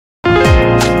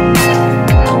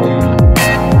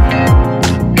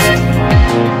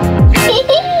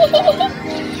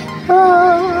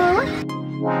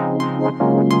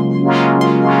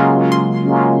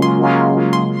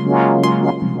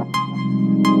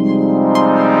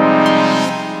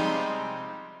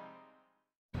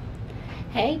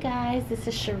guys, this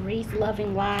is Cherise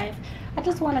Loving Life. I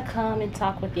just want to come and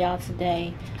talk with y'all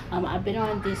today. I've been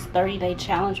on this 30-day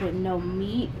challenge with no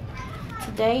meat.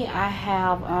 Today I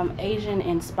have Asian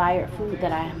inspired food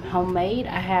that I homemade.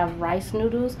 I have rice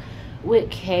noodles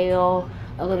with kale,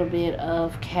 a little bit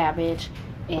of cabbage,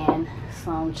 and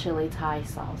some chili Thai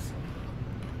sauce.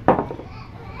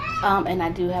 And I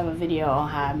do have a video on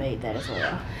how I made that as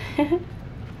well.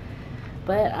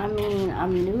 But I mean,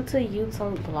 I'm new to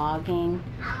YouTube blogging,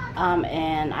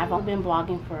 and I've only been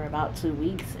blogging for about 2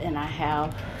 weeks, and I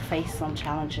have faced some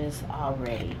challenges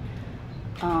already.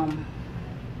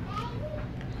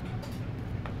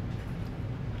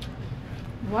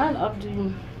 One of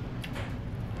the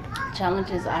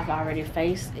challenges I've already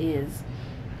faced is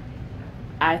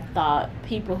I thought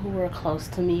people who were close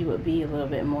to me would be a little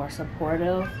bit more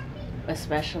supportive,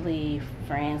 especially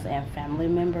friends and family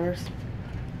members.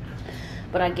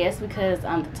 But I guess because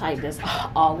I'm the type that's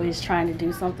always trying to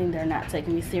do something, they're not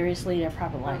taking me seriously. They're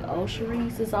probably like, oh,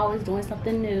 Cherise is always doing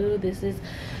something new. This is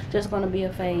just going to be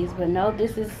a phase. But no,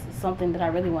 this is something that I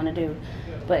really want to do.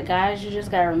 But guys, you just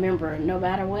got to remember, no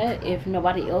matter what, if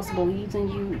nobody else believes in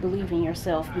you, believe in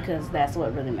yourself, because that's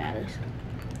what really matters.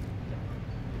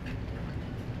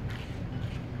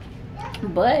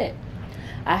 But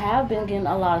I have been getting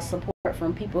a lot of support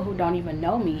from people who don't even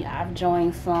know me. I've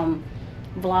joined some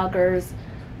vloggers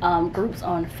groups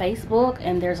on Facebook,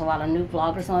 and there's a lot of new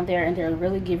vloggers on there, and they're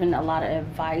really giving a lot of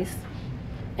advice,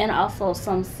 and also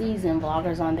some seasoned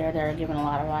vloggers on there that are giving a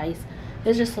lot of advice.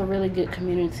 It's just a really good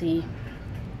community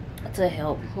to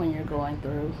help when you're going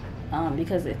through,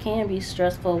 because it can be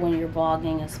stressful when you're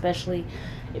vlogging, especially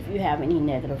if you have any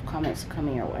negative comments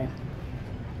coming your way.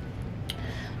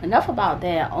 Enough about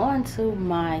that. On to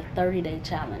my 30-day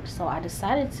challenge. So I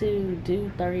decided to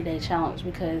do 30-day challenge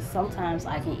because sometimes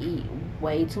I can eat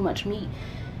way too much meat,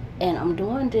 and I'm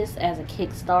doing this as a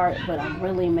kickstart, but I'm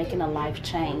really making a life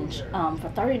change.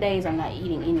 For 30 days I'm not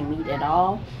eating any meat at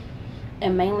all,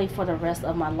 and mainly for the rest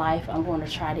of my life I'm going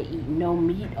to try to eat no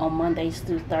meat on Mondays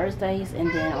through Thursdays, and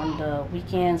then on the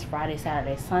weekends, Friday,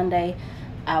 Saturday, Sunday,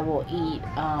 I will eat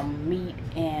meat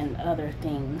and other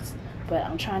things. But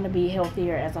I'm trying to be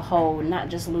healthier as a whole, not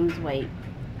just lose weight.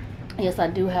 Yes, I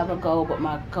do have a goal, but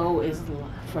my goal is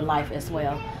for life as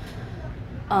well.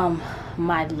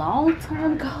 My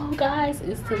long-term goal, guys,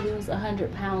 is to lose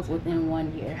 100 pounds within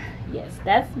 1 year. Yes,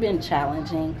 that's been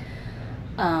challenging,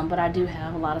 but I do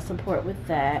have a lot of support with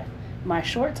that. My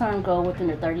short-term goal within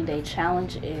the 30-day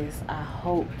challenge is I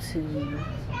hope to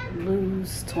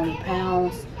lose 20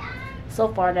 pounds. So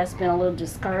far, that's been a little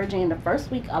discouraging. The first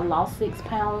week, I lost 6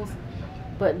 pounds.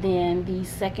 But then the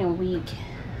second week,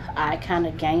 I kind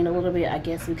of gained a little bit, I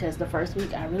guess, because the first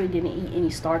week I really didn't eat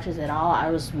any starches at all. I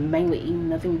was mainly eating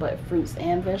nothing but fruits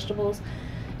and vegetables.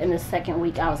 And the second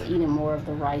week, I was eating more of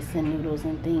the rice and noodles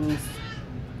and things.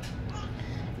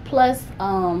 Plus,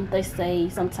 they say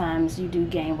sometimes you do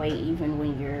gain weight even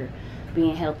when you're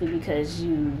being healthy, because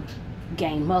you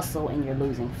gain muscle and you're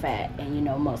losing fat. And you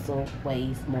know, muscle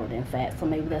weighs more than fat. So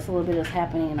maybe that's a little bit that's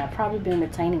happening. And I've probably been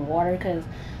retaining water because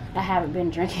I haven't been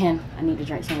drinking. I need to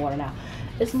drink some water now.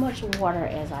 As much water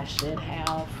as I should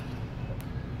have.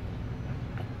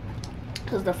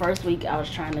 Because the first week I was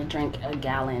trying to drink a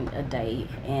gallon a day.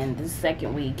 And the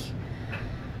second week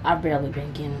I've barely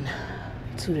been getting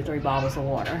 2 to 3 bottles of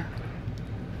water.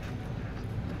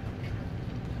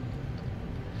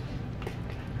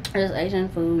 This Asian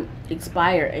food,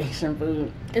 expired Asian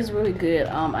food, is really good.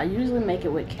 I usually make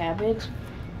it with cabbage.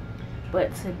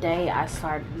 But today I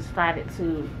decided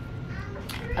to,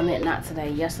 not today,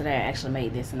 yesterday I actually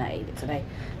made this and I ate it today.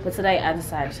 But today I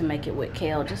decided to make it with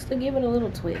kale just to give it a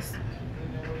little twist.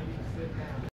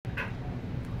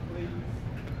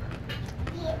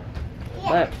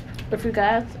 But if you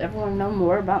guys ever want to know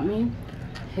more about me,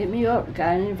 hit me up.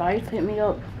 Got any advice, hit me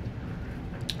up.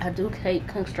 I do take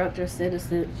constructive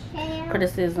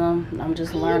criticism. I'm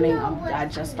just learning. I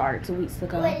just started 2 weeks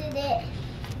ago.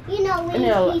 You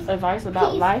know, advice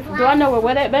about life. Do I know where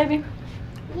we're at, baby?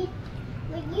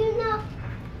 You know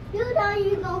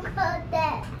you're gonna cut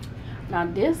that. Now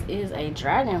this is a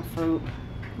dragon fruit.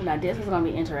 Now this is gonna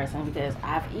be interesting because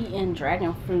I've eaten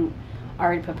dragon fruit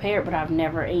already prepared, but I've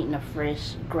never eaten a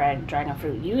fresh dragon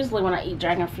fruit. Usually when I eat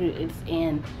dragon fruit, it's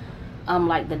in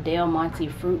like the Del Monte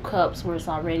fruit cups where it's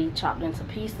already chopped into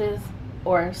pieces,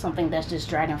 or something that's just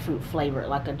dragon fruit flavored,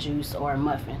 like a juice or a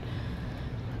muffin.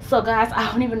 So guys,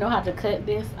 I don't even know how to cut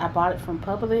this. I bought it from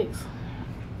Publix.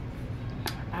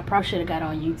 I probably should have got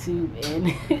on YouTube,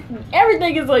 and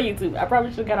everything is on YouTube. I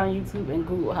probably should have got on YouTube and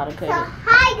Google how to cut it.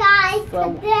 Hi guys,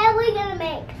 today we're gonna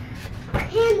make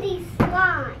candy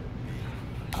slime.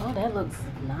 Oh, that looks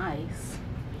nice.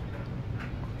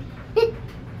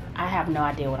 I have no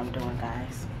idea what I'm doing,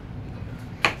 guys.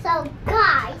 So,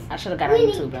 guys, I should have got on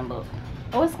YouTube and looked.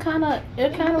 Oh, it kind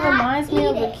of reminds me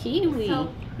of a kiwi.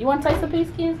 So, you want to taste a piece,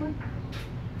 Kinsley?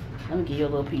 Let me give you a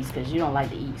little piece because you don't like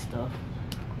to eat stuff.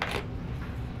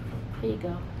 Here you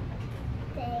go.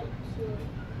 Thank you.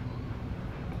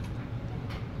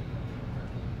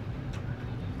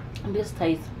 This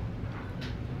tastes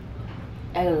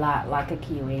a lot like a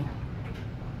kiwi.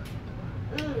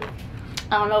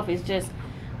 I don't know if it's just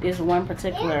this one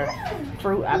particular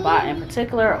fruit I bought in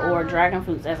particular or dragon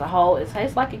fruits as a whole. It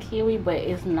tastes like a kiwi, but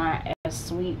it's not as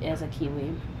sweet as a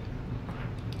kiwi.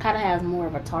 Kind of has more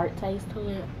of a tart taste to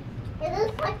it. It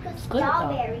looks like a It's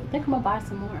strawberry. good, though. I think I'm gonna buy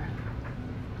some more.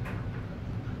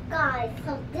 Guys,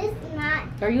 so this is not.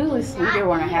 They're usually sweeter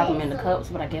when I have them in the cups,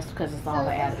 but I guess because it's all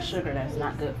the added sugar, that's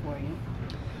not good for you.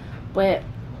 But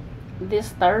this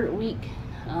third week,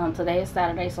 today is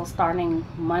Saturday, so starting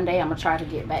Monday, I'm gonna try to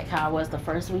get back how I was the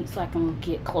first week, so I can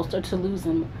get closer to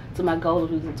my goal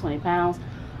of losing 20 pounds.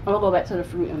 I'm gonna go back to the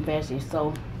fruit and veggies.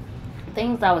 So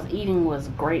things I was eating was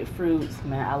grapefruits.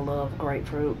 Man, I love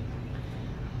grapefruit.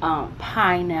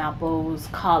 Pineapples,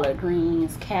 collard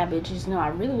greens, cabbages. I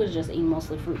really was just eating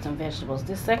mostly fruits and vegetables.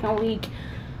 This second week,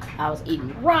 I was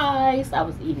eating rice, I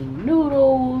was eating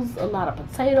noodles, a lot of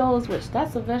potatoes, which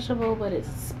that's a vegetable, but it's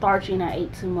starchy and I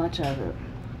ate too much of it.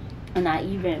 And I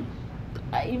even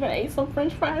ate some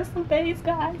french fries some days,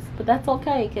 guys. But that's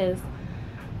okay, because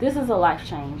this is a life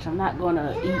change. I'm not going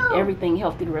to eat everything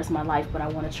healthy the rest of my life, but I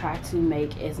want to try to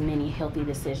make as many healthy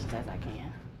decisions as I can.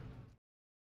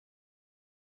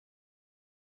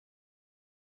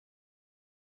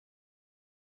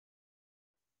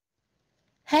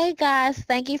 Hey guys,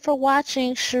 thank you for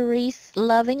watching Cherise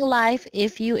Loving Life.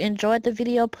 If you enjoyed the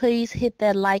video, please hit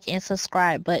that like and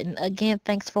subscribe button. Again,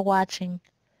 thanks for watching.